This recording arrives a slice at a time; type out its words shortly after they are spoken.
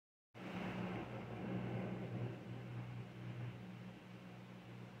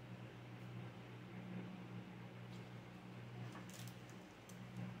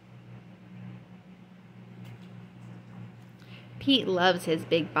Pete loves his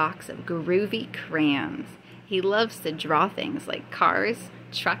big box of groovy crayons. He loves to draw things like cars,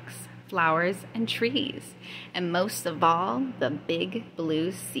 trucks, flowers, and trees, and most of all, the big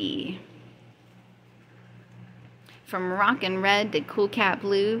blue sea. From rockin' red to cool cat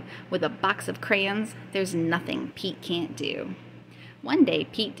blue, with a box of crayons, there's nothing Pete can't do. One day,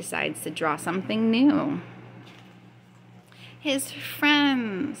 Pete decides to draw something new. His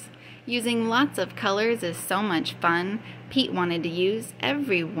friends! Using lots of colors is so much fun. Pete wanted to use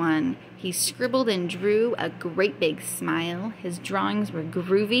every one. He scribbled and drew a great big smile. His drawings were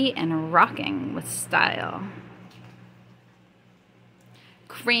groovy and rocking with style.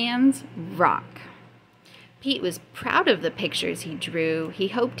 Crayons Rock. Pete was proud of the pictures he drew. He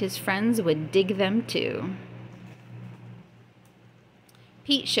hoped his friends would dig them too.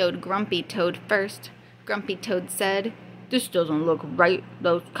 Pete showed Grumpy Toad first. Grumpy Toad said, "This doesn't look right.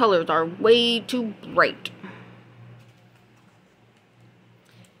 Those colors are way too bright."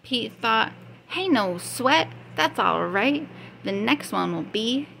 Pete thought, "Hey, no sweat. That's all right. The next one will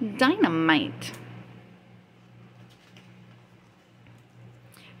be dynamite."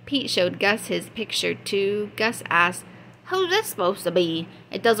 Pete showed Gus his picture too. Gus asked, "Who's this supposed to be?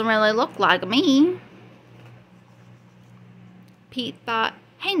 It doesn't really look like me." Pete thought,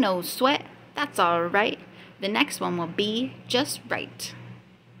 "Hey, no sweat. That's all right. The next one will be just right."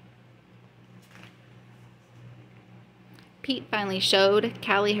 Pete finally showed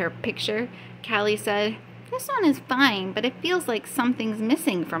Callie her picture. Callie said, "This one is fine, but it feels like something's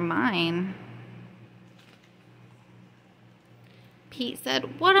missing from mine." Pete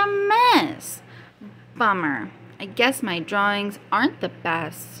said, "What a mess! Bummer. I guess my drawings aren't the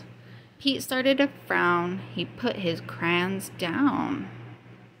best." Pete started to frown. He put his crayons down.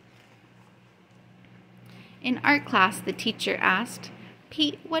 In art class, the teacher asked,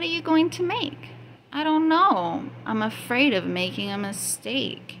 "Pete, what are you going to make?" "I don't know. I'm afraid of making a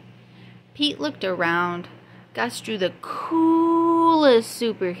mistake." Pete looked around. Gus drew the coolest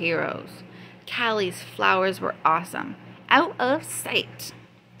superheroes. Callie's flowers were awesome. Out of sight.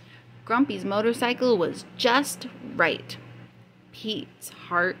 Grumpy's motorcycle was just right. Pete's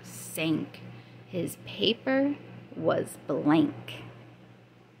heart sank. His paper was blank.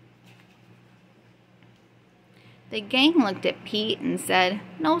 The gang looked at Pete and said,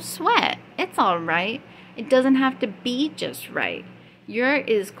 "No sweat. It's all right. It doesn't have to be just right. Your art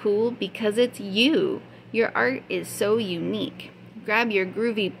is cool because it's you. Your art is so unique. Grab your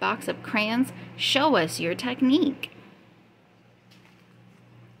groovy box of crayons. Show us your technique."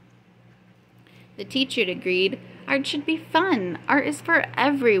 The teacher agreed. Art should be fun. Art is for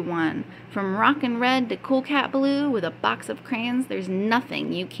everyone. From rockin' red to cool cat blue, with a box of crayons, there's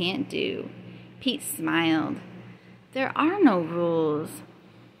nothing you can't do. Pete smiled. There are no rules.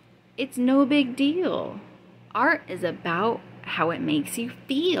 It's no big deal. Art is about how it makes you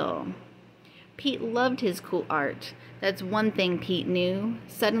feel. Pete loved his cool art. That's one thing Pete knew.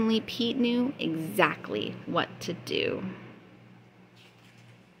 Suddenly, Pete knew exactly what to do.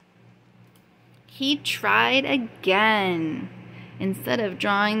 He tried again. Instead of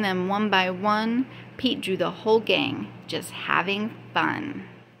drawing them one by one, Pete drew the whole gang, just having fun.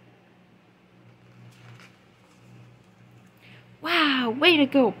 "Wow, way to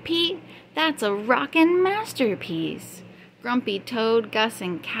go, Pete! That's a rockin' masterpiece!" Grumpy Toad, Gus,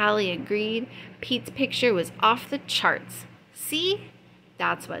 and Callie agreed. Pete's picture was off the charts. See?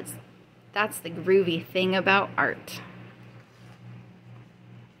 That's the groovy thing about art.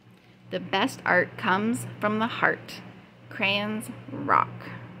 The best art comes from the heart. Crayons rock.